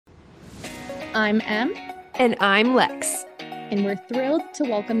I'm Em, And I'm Lex. and we're thrilled to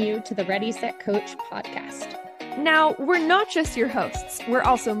welcome you to the Ready Set Coach podcast. Now, we're not just your hosts. We're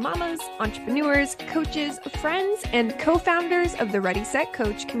also mamas, entrepreneurs, coaches, friends, and co-founders of the Ready Set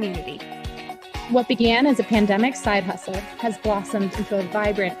Coach community. What began as a pandemic side hustle has blossomed into a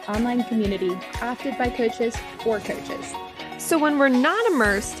vibrant online community crafted by coaches for coaches. So when we're not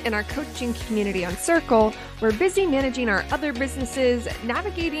immersed in our coaching community on Circle, we're busy managing our other businesses,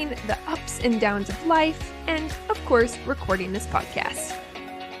 navigating the ups and downs of life, and of course, recording this podcast.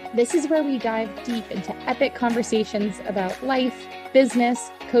 This is where we dive deep into epic conversations about life, business,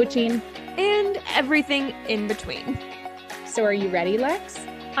 coaching, And everything in between. So are you ready, Lex?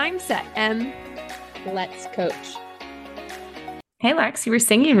 I'm set, Em. Let's coach. Hey, Lex, you were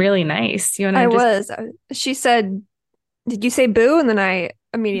singing really nice. You want to I just... was. She said, "Did you say boo?" And then I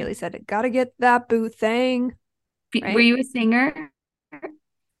immediately said, "Gotta get that boo thing." Right? Were you a singer?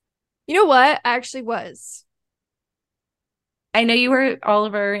 You know what? I actually was. I know you were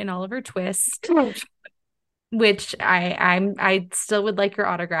Oliver in Oliver Twist, which I still would like your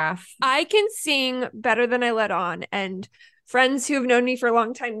autograph. I can sing better than I let on, and friends who have known me for a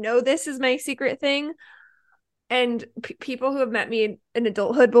long time know this is my secret thing. And people who have met me in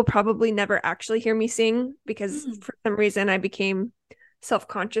adulthood will probably never actually hear me sing because for some reason I became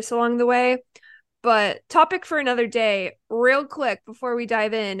self-conscious along the way. But topic for another day. Real quick before we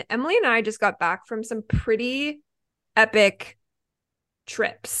dive in, Emily and I just got back from some pretty epic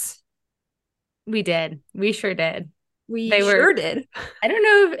trips. We did. We sure did. We sure did. I don't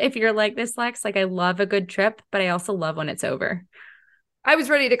know if you're like this, Lex. Like, I love a good trip, but I also love when it's over. I was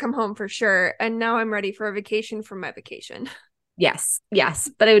ready to come home for sure. And now I'm ready for a vacation from my vacation. Yes.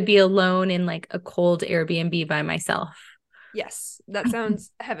 But I would be alone in like a cold Airbnb by myself. Yes. That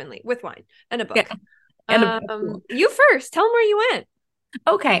sounds heavenly with wine and a book. Yeah. And a book. You first. Tell them where you went.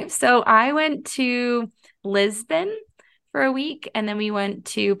 Okay. So I went to Lisbon for a week, and then we went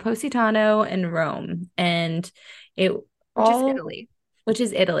to Positano and Rome, and which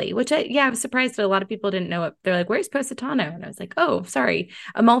is Italy, which I was surprised that a lot of people didn't know it. They're like, "Where's Positano?" And I was like, "Oh, sorry,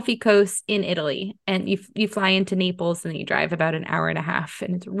 Amalfi Coast in Italy." And you fly into Naples, and then you drive about an hour and a half,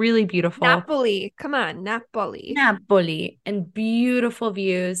 and it's really beautiful. Napoli, come on, Napoli, and beautiful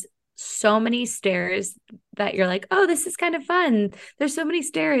views. So many stairs that you're like, "Oh, this is kind of fun." There's so many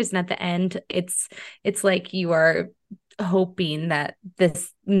stairs, and at the end, it's like you are hoping that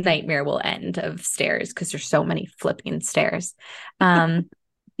this nightmare will end of stairs because there's so many flipping stairs.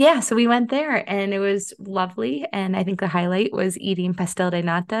 So we went there and it was lovely, and I think the highlight was eating pastel de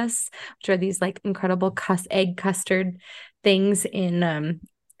natas, which are these like incredible egg custard things in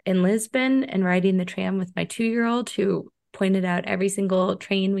Lisbon, and riding the tram with my 2-year-old who pointed out every single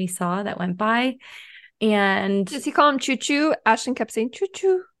train we saw that went by. And does he call him choo choo? Ashton kept saying choo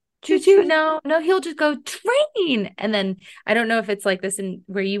choo. Choo-choo, no, he'll just go train. And then I don't know if it's like this in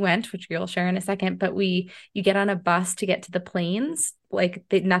where you went, which you'll share in a second, but you get on a bus to get to the planes, like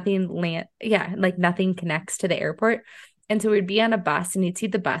nothing connects to the airport. And so we'd be on a bus and you'd see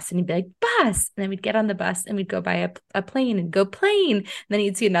the bus and you'd be like, bus. And then we'd get on the bus and we'd go by a plane and go plane. And then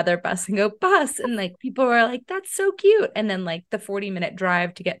you'd see another bus and go bus. And like people were like, that's so cute. And then like the 40-minute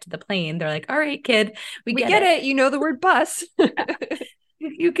drive to get to the plane, they're like, all right, kid, we get it. You know the word bus.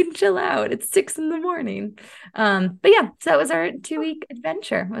 You can chill out. It's 6 a.m. But yeah, so that was our 2-week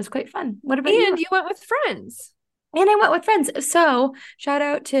adventure. It was quite fun. What about you? And you went with friends. And I went with friends. So shout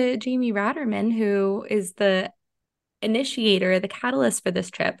out to Jamie Ratterman, who is the initiator, the catalyst for this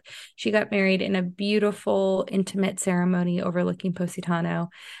trip. She got married in a beautiful, intimate ceremony overlooking Positano.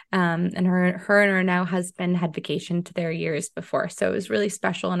 And her and her now husband had vacation to their years before. So it was really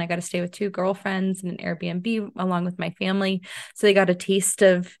special. And I got to stay with 2 girlfriends in an Airbnb along with my family. So they got a taste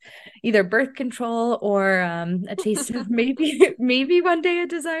of either birth control or a taste of maybe one day a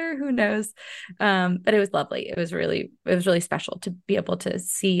desire, who knows. But it was lovely. It was really special to be able to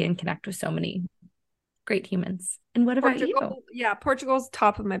see and connect with so many great humans. And what about you? Yeah, Portugal's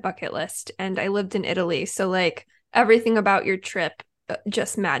top of my bucket list, and I lived in Italy, so like everything about your trip,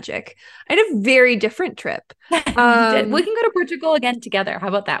 just magic. I had a very different trip. We can go to Portugal again together. How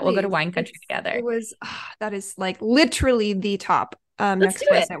about that? Please. We'll go to wine country together. It was that is like literally the top. Next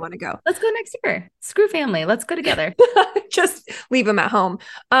place I want to go. Let's go next year. Screw family. Let's go together. Just leave them at home.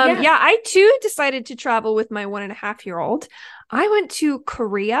 I too decided to travel with my 1.5-year-old. I went to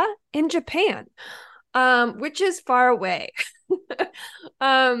Korea and Japan. Which is far away.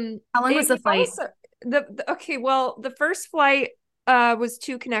 How long was the flight? The first flight was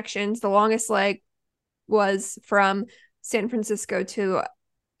 2 connections. The longest leg was from San Francisco to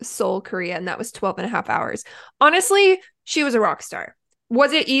Seoul, Korea, and that was 12 and a half hours. Honestly, she was a rock star.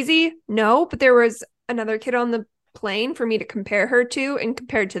 Was it easy? No, but there was another kid on the plane for me to compare her to, and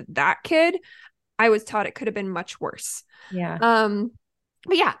compared to that kid, I was taught it could have been much worse. Yeah.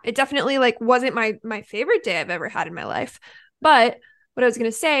 But yeah, it definitely like wasn't my favorite day I've ever had in my life. But what I was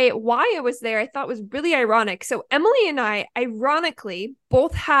going to say, why I was there, I thought was really ironic. So Emily and I, ironically,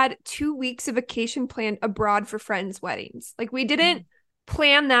 both had 2 weeks of vacation planned abroad for friends' weddings. Like we didn't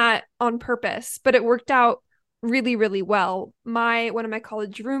plan that on purpose, but it worked out really, really well. One of my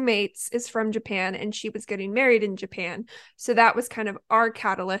college roommates is from Japan, and she was getting married in Japan. So that was kind of our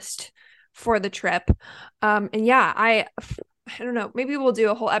catalyst for the trip. And yeah, I don't know, maybe we'll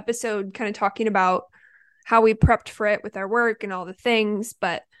do a whole episode kind of talking about how we prepped for it with our work and all the things.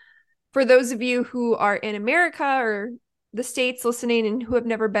 But for those of you who are in America or the States listening and who have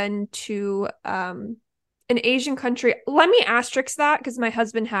never been to an Asian country, let me asterisk that because my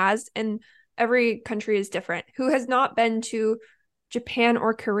husband has, and every country is different. Who has not been to Japan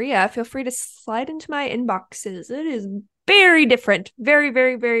or Korea, feel free to slide into my inboxes. It is very different. Very,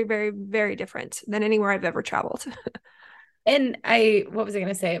 very, very, very, very different than anywhere I've ever traveled. And what was I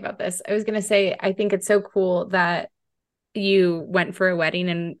going to say about this? I was going to say, I think it's so cool that you went for a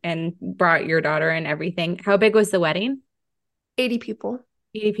wedding and brought your daughter and everything. How big was the wedding? 80 people.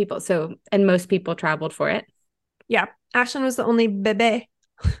 80 people. So, and most people traveled for it. Yeah. Ashlyn was the only bebe.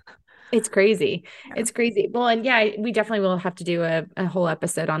 It's crazy. Yeah. It's crazy. Well, and yeah, we definitely will have to do a whole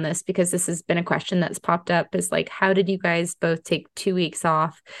episode on this because this has been a question that's popped up is like, how did you guys both take 2 weeks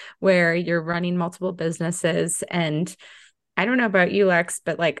off where you're running multiple businesses? And I don't know about you, Lex,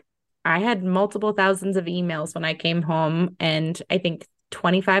 but like I had multiple thousands of emails when I came home, and I think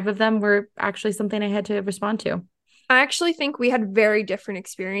 25 of them were actually something I had to respond to. I actually think we had very different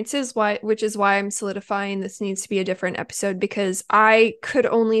experiences, which is why I'm solidifying this needs to be a different episode, because I could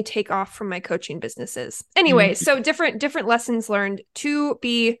only take off from my coaching businesses. Anyway, so different lessons learned to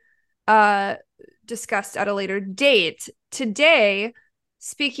be discussed at a later date. Today,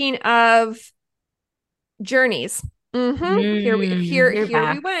 speaking of journeys, here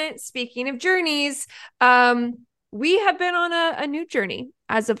we went. Speaking of journeys, we have been on a new journey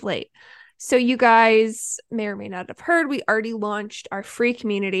as of late. So you guys may or may not have heard, we already launched our free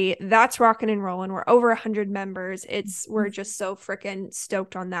community. That's rocking and rolling. We're over 100 members. We're just so freaking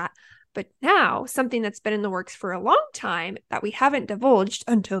stoked on that. But now something that's been in the works for a long time that we haven't divulged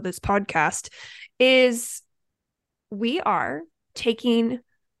until this podcast is we are taking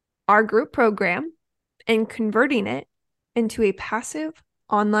our group program and converting it into a passive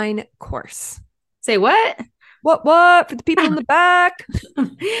online course. Say what? What? For the people in the back.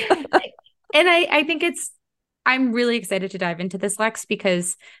 And I think I'm really excited to dive into this, Lex,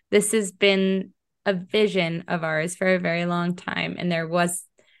 because this has been a vision of ours for a very long time. And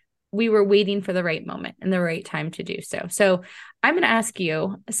we were waiting for the right moment and the right time to do so. So I'm going to ask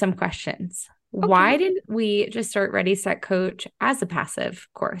you some questions. Okay. Why didn't we just start Ready, Set, Coach as a passive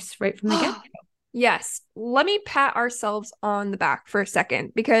course right from the get-go? Yes. Let me pat ourselves on the back for a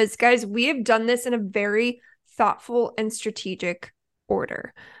second, because guys, we have done this in a very thoughtful and strategic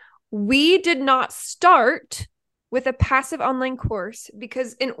order. We did not start with a passive online course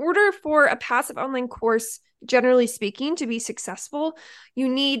because in order for a passive online course, generally speaking, to be successful, you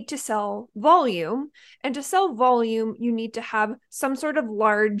need to sell volume. And to sell volume, you need to have some sort of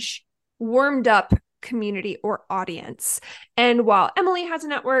large, warmed up community or audience. And while Emily has a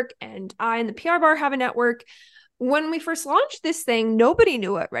network and I and the PR Bar have a network, when we first launched this thing, nobody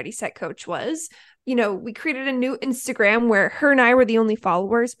knew what Ready, Set, Coach was. You know, we created a new Instagram where her and I were the only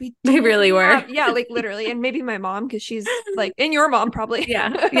followers. They really were. Yeah, like literally. And maybe my mom, because she's like, and your mom probably.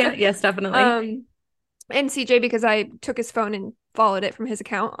 Yes, definitely. And CJ, because I took his phone and followed it from his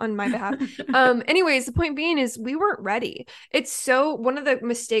account on my behalf. Anyways, the point being is we weren't ready. One of the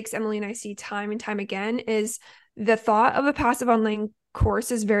mistakes Emily and I see time and time again is the thought of a passive online course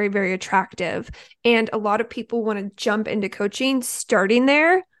is very, very attractive. And a lot of people want to jump into coaching starting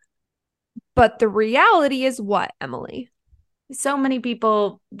there. But the reality is what, Emily? So many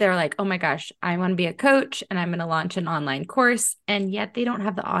people, they're like, oh my gosh, I want to be a coach and I'm going to launch an online course. And yet they don't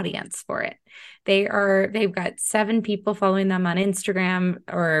have the audience for it. They've got 7 people following them on Instagram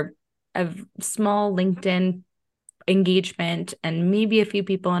or a small LinkedIn engagement and maybe a few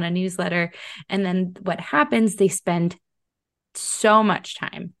people on a newsletter. And then what happens, they spend so much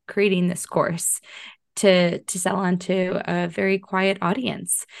time creating this course to sell onto a very quiet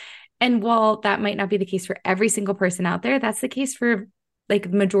audience. And while that might not be the case for every single person out there, that's the case for like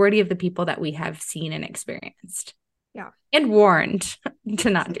the majority of the people that we have seen and experienced. Yeah. And warned to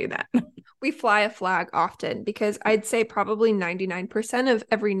not do that. We fly a flag often because I'd say probably 99% of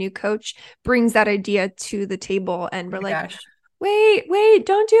every new coach brings that idea to the table. And we're like, wait,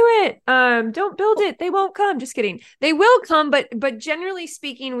 don't do it. Don't build it. They won't come. Just kidding. They will come, but generally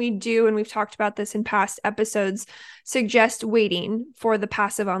speaking, we do, and we've talked about this in past episodes, suggest waiting for the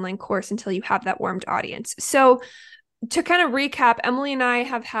passive online course until you have that warmed audience. So to kind of recap, Emily and I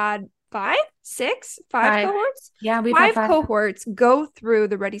have had five cohorts. Yeah, we've five had cohorts go through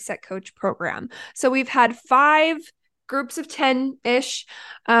the Ready Set Coach program. So we've had 5 groups of 10-ish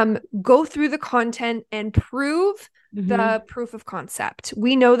go through the content and prove the proof of concept.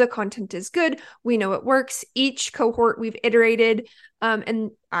 We know the content is good. We know it works. Each cohort we've iterated,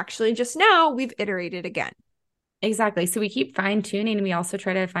 and actually just now we've iterated again. Exactly. So we keep fine tuning. We also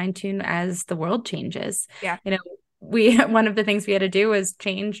try to fine tune as the world changes. Yeah. One of the things we had to do was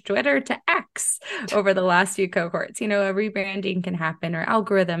change Twitter to X over the last few cohorts. A rebranding can happen, or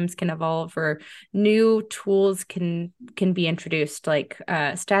algorithms can evolve, or new tools can be introduced, like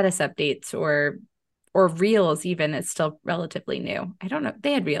status updates or reels. Even, it's still relatively new. I don't know.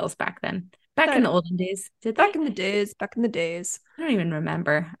 They had reels back then. Back in the olden days. Back in the days. I don't even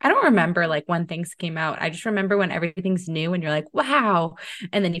remember. I don't remember like when things came out. I just remember when everything's new and you're like, wow.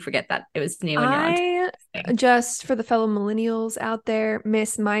 And then you forget that it was new. Just for the fellow millennials out there,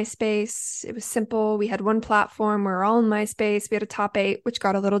 miss MySpace. It was simple. We had one platform. We were all in MySpace. We had a top 8, which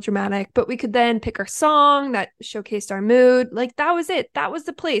got a little dramatic, but we could then pick our song that showcased our mood. Like, that was it. That was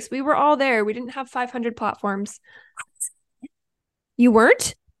the place. We were all there. We didn't have 500 platforms. You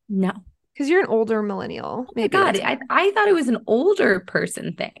weren't? No. Because you're an older millennial. Maybe. Oh my God, I thought it was an older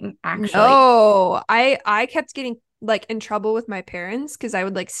person thing, actually. No, I kept getting like in trouble with my parents because I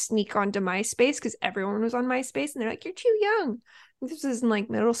would like sneak onto MySpace because everyone was on MySpace and they're like, you're too young. This is in like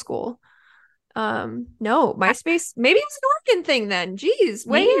middle school. No, MySpace, maybe it's an Oregon thing then. Jeez,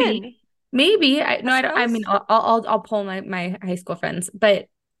 maybe. I mean, I'll pull my high school friends, but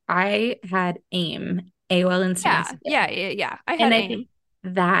I had AOL Instant Messenger. Yeah. I had AIM.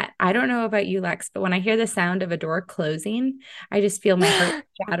 I don't know about you, Lex, but when I hear the sound of a door closing, I just feel my heart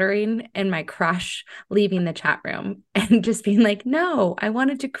shattering and my crush leaving the chat room and just being like, no, I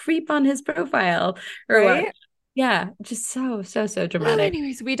wanted to creep on his profile or what. Yeah, just so dramatic.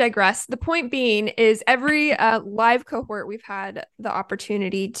 Anyways, we digress. The point being is every live cohort, we've had the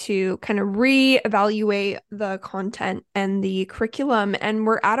opportunity to kind of reevaluate the content and the curriculum. And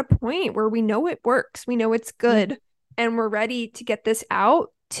we're at a point where we know it works. We know it's good. And we're ready to get this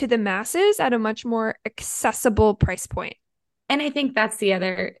out to the masses at a much more accessible price point. And I think that's the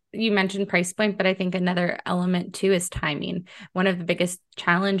other, you mentioned price point, but I think another element too is timing. One of the biggest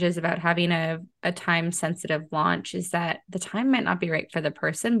challenges about having a time sensitive launch is that the time might not be right for the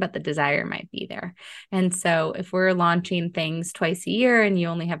person, but the desire might be there. And so if we're launching things twice a year and you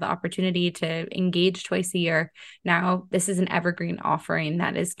only have the opportunity to engage twice a year, now this is an evergreen offering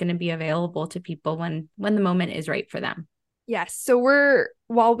that is going to be available to people when the moment is right for them. Yes. So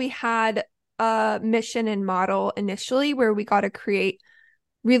while we had a mission and model initially where we got to create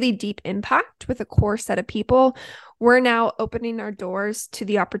really deep impact with a core set of people, we're now opening our doors to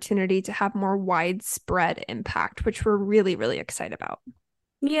the opportunity to have more widespread impact, which we're really, really excited about.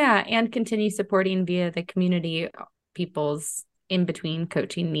 Yeah, and continue supporting via the community people's in-between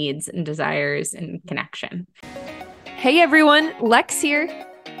coaching needs and desires and connection. Hey everyone, Lex here.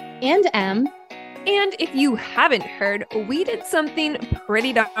 And Em. And if you haven't heard, we did something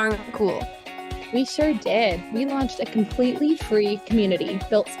pretty darn cool. We sure did. We launched a completely free community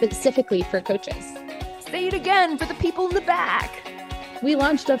built specifically for coaches. Say it again for the people in the back. We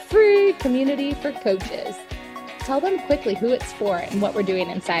launched a free community for coaches. Tell them quickly who it's for and what we're doing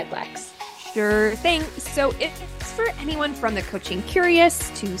inside, Lex. Sure thing. So it's for anyone from the coaching curious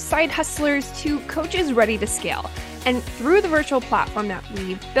to side hustlers to coaches ready to scale. And through the virtual platform that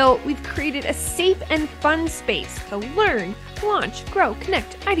we've built, we've created a safe and fun space to learn, launch, grow,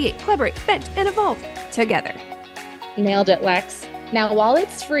 connect, ideate, collaborate, vent, and evolve together. Nailed it, Lex. Now, while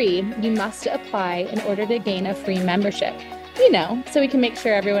it's free, you must apply in order to gain a free membership. So we can make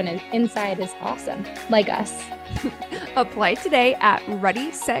sure everyone inside is awesome, like us. Apply today at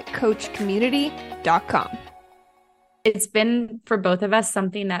ReadySetCoachCommunity.com. It's been for both of us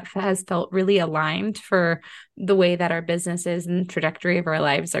something that has felt really aligned for the way that our businesses and trajectory of our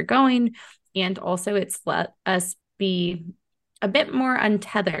lives are going. And also it's let us be a bit more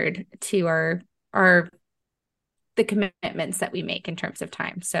untethered to the commitments that we make in terms of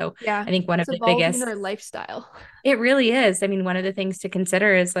time. So yeah, I think one of the biggest, our lifestyle. It really is. I mean, one of the things to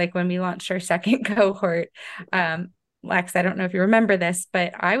consider is like when we launched our second cohort, Lex, I don't know if you remember this,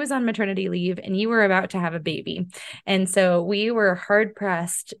 but I was on maternity leave and you were about to have a baby. And so we were hard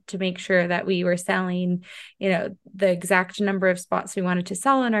pressed to make sure that we were selling, the exact number of spots we wanted to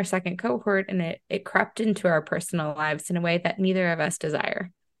sell in our second cohort. And it crept into our personal lives in a way that neither of us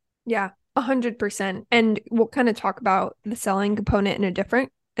desire. Yeah, 100%. And we'll kind of talk about the selling component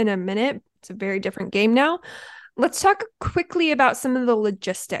in a minute. It's a very different game now. Let's talk quickly about some of the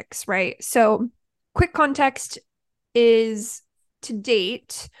logistics, right? So, quick context is, to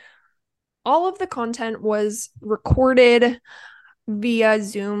date, all of the content was recorded via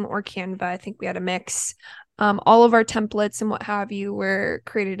Zoom or Canva. I think we had a mix. All of our templates and what have you were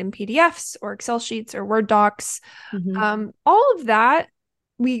created in PDFs or Excel sheets or Word docs. All of that,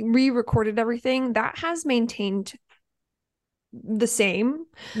 we re-recorded everything. That has maintained the same.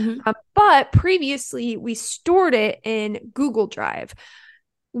 But previously, we stored it in Google Drive.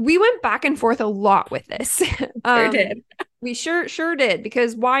 We went back and forth a lot with this. Sure did. We sure did,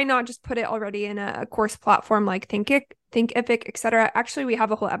 because why not just put it already in a course platform like Thinkific, etc. Actually, we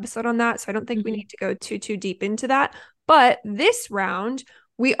have a whole episode on that, so I don't think we need to go too deep into that. But this round,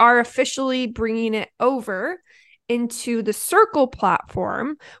 we are officially bringing it over into the Circle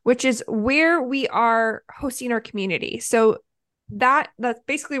platform, which is where we are hosting our community. So that's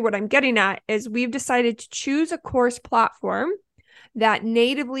basically what I'm getting at, is we've decided to choose a course platform that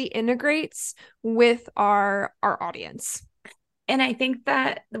natively integrates with our audience. And I think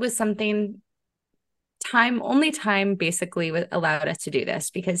that was something only time basically allowed us to do this,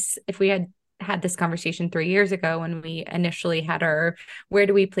 because if we had this conversation 3 years ago when we initially had our where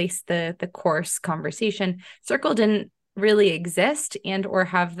do we place the course conversation, Circle didn't really exist and or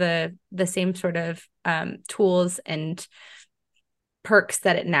have the same sort of tools and perks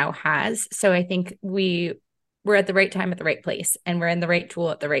that it now has. So I think we're at the right time at the right place, and we're in the right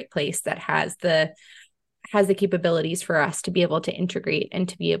tool at the right place that has the capabilities for us to be able to integrate and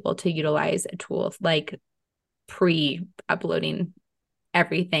to be able to utilize a tool like pre-uploading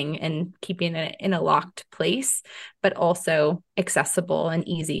everything and keeping it in a locked place, but also accessible and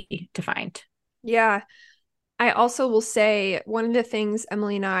easy to find. Yeah. I also will say, one of the things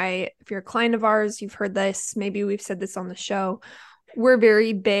Emily and I, if you're a client of ours, you've heard this, maybe we've said this on the show, we're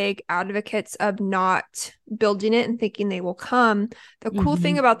very big advocates of not building it and thinking they will come. The cool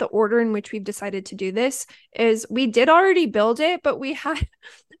thing about the order in which we've decided to do this is we did already build it, but we had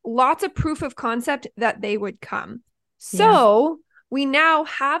lots of proof of concept that they would come. So we now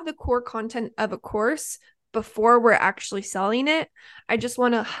have the core content of a course before we're actually selling it. I just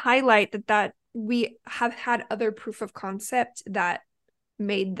want to highlight that we have had other proof of concept that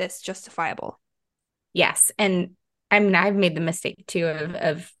made this justifiable. Yes. And I mean, I've made the mistake too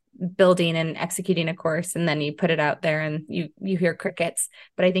of building and executing a course, and then you put it out there and you hear crickets.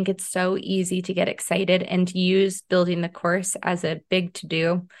 But I think it's so easy to get excited and to use building the course as a big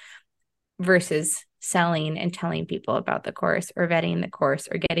to-do versus selling and telling people about the course or vetting the course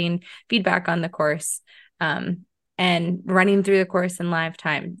or getting feedback on the course and running through the course in live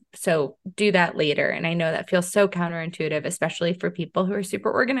time. So do that later. And I know that feels so counterintuitive, especially for people who are super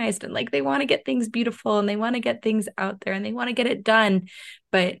organized and like they want to get things beautiful and they want to get things out there and they want to get it done,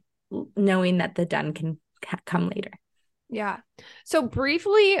 but knowing that the done can come later. Yeah. So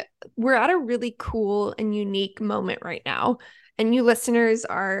briefly, we're at a really cool and unique moment right now. And you listeners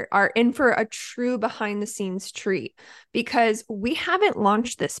are in for a true behind the scenes treat, because we haven't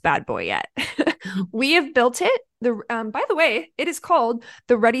launched this bad boy yet. We have built it. By the way, it is called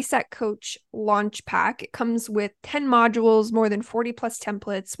the Ready Set Coach Launch Pack. It comes with 10 modules, more than 40 plus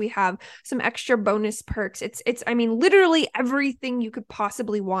templates. We have some extra bonus perks. It's I mean, literally everything you could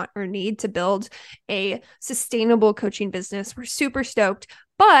possibly want or need to build a sustainable coaching business. We're super stoked.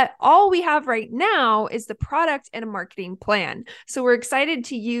 But all we have right now is the product and a marketing plan. So we're excited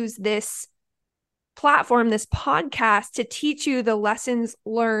to use this platform, this podcast, to teach you the lessons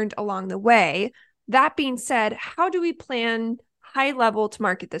learned along the way. That being said, how do we plan high level to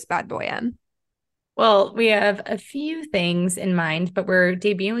market this bad boy, Em? Well, we have a few things in mind, but we're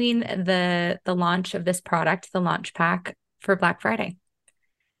debuting the launch of this product, the launch pack, for Black Friday.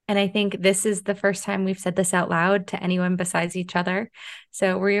 And I think this is the first time we've said this out loud to anyone besides each other.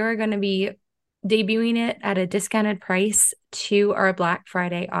 So we are going to be debuting it at a discounted price to our Black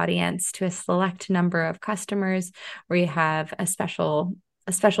Friday audience, to a select number of customers. We have a special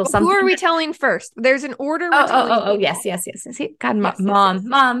something. Who are we telling first? There's an order. Yes. See, God, yes,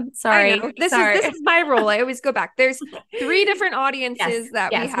 mom. Sorry. This is my role. I always go back. There's 3 different audiences we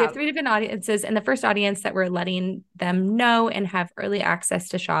have. We have 3 different audiences, and the first audience that we're letting them know and have early access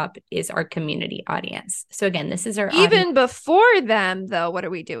to shop is our community audience. So again, this is our even audience. Before them, though. What are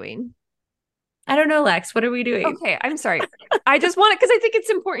we doing? I don't know, Lex. What are we doing? Okay, I'm sorry. I just want it because I think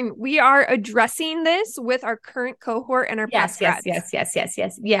it's important. We are addressing this with our current cohort and our past grads.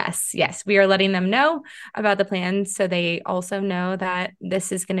 Yes. We are letting them know about the plans so they also know that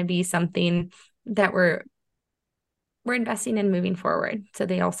this is going to be something that we're investing in moving forward. So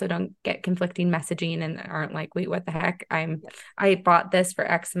they also don't get conflicting messaging and aren't like, wait, what the heck? I bought this for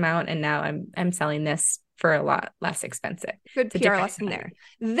X amount and now I'm selling this for a lot less expensive. Good PR lesson there.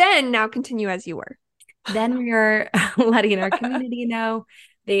 Then now continue as you were. Then we are letting our community know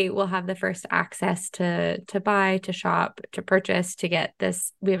they will have the first access to buy, to shop, to purchase, to get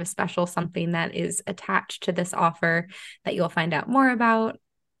this. We have a special something that is attached to this offer that you'll find out more about.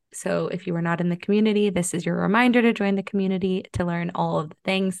 So if you are not in the community, this is your reminder to join the community to learn all of the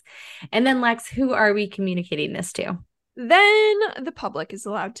things. And then Lex, who are we communicating this to? Then the public is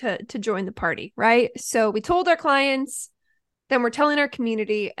allowed to join the party, right? So we told our clients, then we're telling our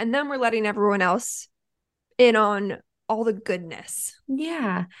community, and then we're letting everyone else in on all the goodness.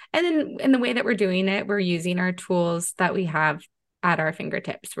 Yeah. And then in the way that we're doing it, we're using our tools that we have at our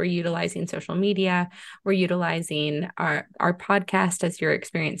fingertips. We're utilizing social media. We're utilizing our podcast as you're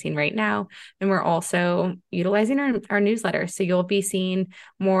experiencing right now. And we're also utilizing our newsletter. So you'll be seeing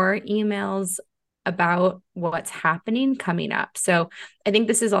more emails about what's happening coming up. So I think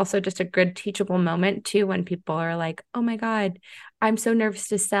this is also just a good teachable moment too, when people are like, oh my God, I'm so nervous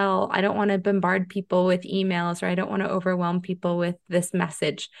to sell. I don't want to bombard people with emails, or I don't want to overwhelm people with this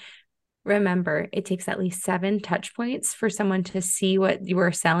message. Remember, it takes at least 7 touch points for someone to see what you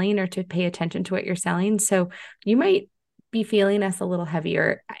are selling or to pay attention to what you're selling. So you might be feeling us a little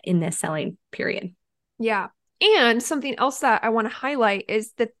heavier in this selling period. Yeah. And something else that I want to highlight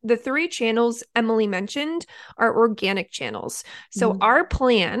is that the 3 channels Emily mentioned are organic channels. So our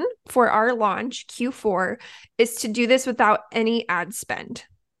plan for our launch Q4 is to do this without any ad spend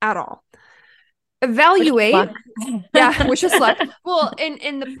at all. Evaluate. Wish us luck. Well,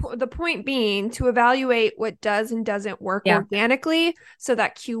 and the point being to evaluate what does and doesn't work organically, so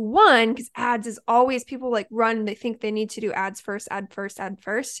that Q1, because ads is always, people like run, they think they need to do ads first, ad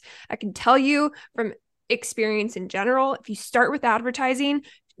first. I can tell you from experience in general, if you start with advertising,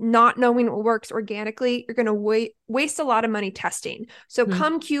 not knowing what works organically, you're going to waste a lot of money testing. So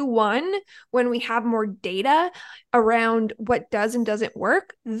come Q1, when we have more data around what does and doesn't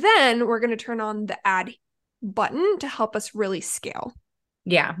work, then we're going to turn on the ad button to help us really scale.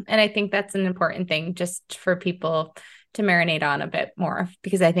 Yeah. And I think that's an important thing just for people to marinate on a bit more,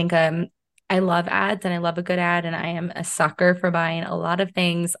 because I think I love ads and I love a good ad, and I am a sucker for buying a lot of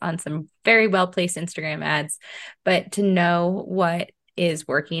things on some very well-placed Instagram ads. But to know what is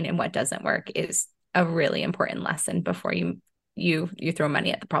working and what doesn't work is a really important lesson before you throw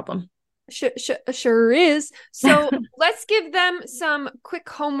money at the problem. Sure is. So let's give them some quick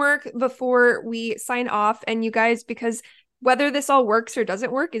homework before we sign off. And you guys, because whether this all works or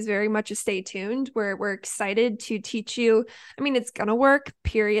doesn't work is very much a stay tuned. We're excited to teach you. I mean, it's going to work,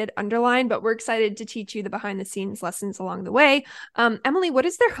 period, underline, but we're excited to teach you the behind the scenes lessons along the way. Emily, what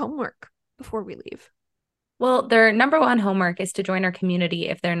is their homework before we leave? Well, their number one homework is to join our community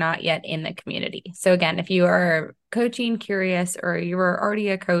if they're not yet in the community. So again, if you are coaching curious, or you are already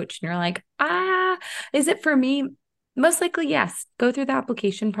a coach and you're like, is it for me? Most likely, yes. Go through the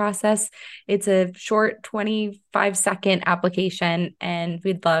application process. It's a short 25-second application, and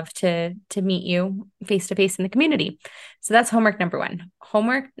we'd love to meet you face-to-face in the community. So that's homework number 1.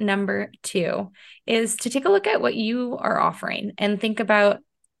 Homework number 2 is to take a look at what you are offering and think about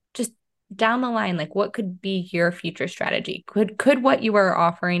just down the line, like what could be your future strategy? Could what you are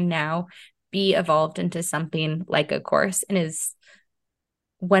offering now be evolved into something like a course? And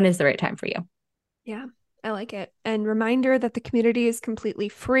when is the right time for you? Yeah. I like it. And reminder that the community is completely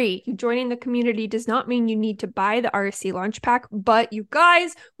free. You joining the community does not mean you need to buy the RSC launch pack, but you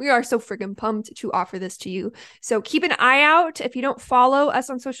guys, we are so friggin' pumped to offer this to you. So keep an eye out. If you don't follow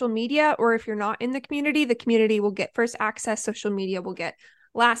us on social media, or if you're not in the community will get first access. Social media will get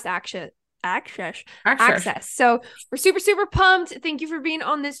last access. So we're super, super pumped. Thank you for being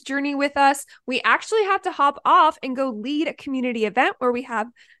on this journey with us. We actually have to hop off and go lead a community event where we have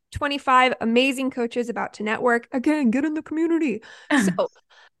 25 amazing coaches about to network. Again, get in the community. So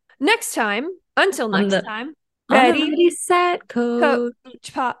next time, Ready, Set, Coach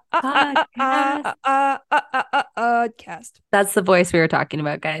podcast. That's the voice we were talking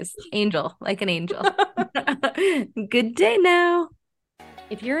about, guys. Angel, like an angel. Good day now.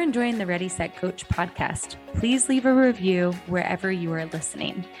 If you're enjoying the Ready, Set, Coach podcast, please leave a review wherever you are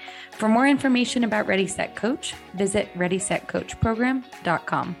listening. For more information about Ready, Set, Coach, visit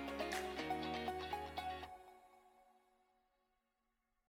ReadySetCoachProgram.com.